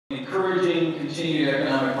Encouraging continued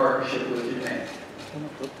economic partnership with Japan.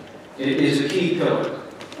 It is a key pillar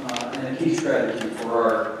and a key strategy for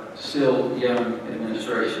our still young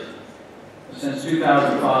administration. Since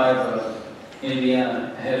 2005,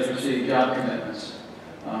 Indiana has received job commitments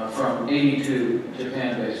from 82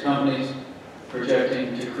 Japan-based companies,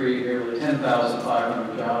 projecting to create nearly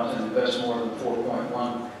 10,500 jobs and invest more than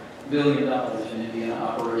 $4.1 billion in Indiana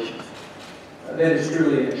operations. That is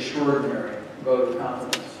truly an extraordinary vote of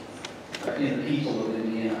confidence in the people of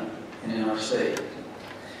Indiana and in our state.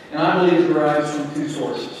 And I believe it derives from two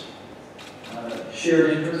sources,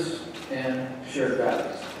 shared interests and shared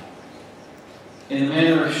values. In the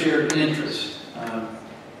manner of shared interest,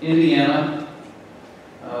 Indiana,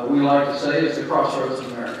 we like to say, is the crossroads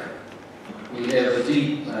of America. We have a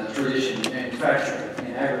deep tradition in manufacturing,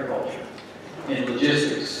 in agriculture, in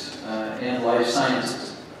logistics, and life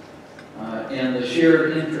sciences. And the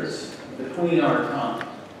shared interests between our economies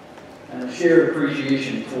and a shared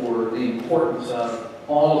appreciation for the importance of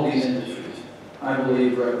all of these industries, I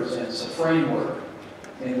believe, represents a framework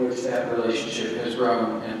in which that relationship has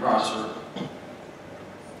grown and prospered.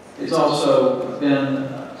 It's also been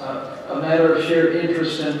a matter of shared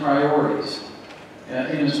interests and priorities,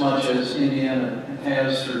 inasmuch as Indiana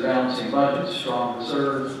has, through balancing budgets, strong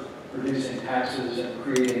reserves, reducing taxes, and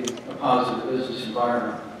creating a positive business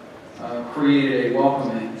environment, created a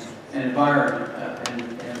welcoming environment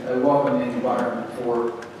and a welcoming environment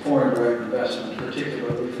for foreign direct investment,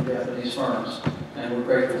 particularly from Japanese firms, and we're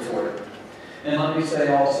grateful for it. And let me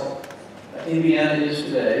say also, Indiana is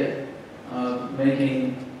today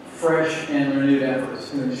making fresh and renewed efforts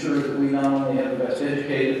to ensure that we not only have the best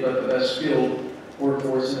educated but the best skilled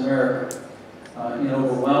workforce in America. In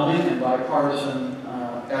overwhelming and bipartisan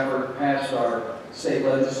effort passed our state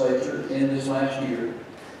legislature in this last year,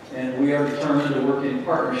 and we are determined to work in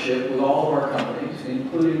partnership with all of our companies,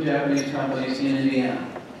 including Japanese companies in Indiana,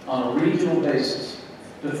 on a regional basis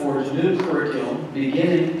to forge new curriculum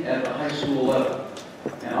beginning at the high school level.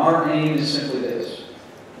 And our aim is simply this: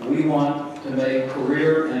 we want to make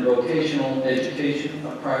career and vocational education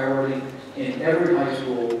a priority in every high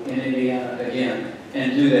school in Indiana again,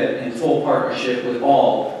 and do that in full partnership with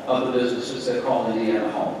all of the businesses that call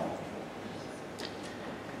Indiana home.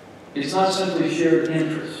 It's not simply shared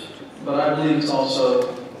interests, but I believe it's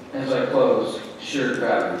also, as I close, shared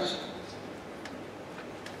values.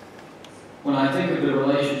 When I think of the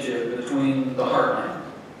relationship between the heartland,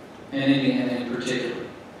 and Indiana in particular,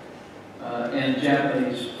 and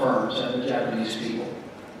Japanese firms and the Japanese people,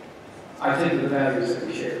 I think of the values that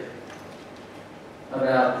we share,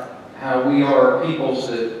 about how we are peoples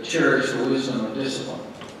that cherish the wisdom of discipline,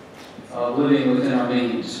 living within our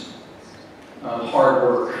means, hard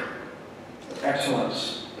work,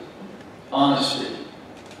 excellence, honesty,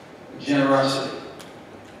 generosity,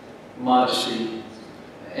 modesty,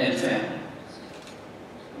 and family.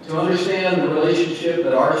 To understand the relationship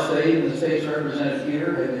that our state and the states represented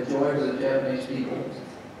here have enjoyed with the Japanese people,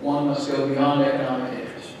 one must go beyond economic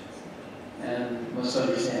interest and must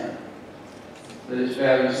understand that its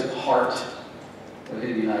values at the heart of have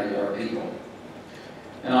united our people.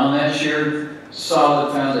 And on that shared,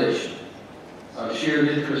 solid foundation of shared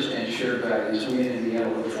interest and shared values, we in Indiana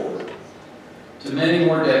look forward to many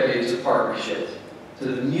more decades of partnership to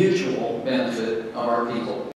the mutual benefit of our people.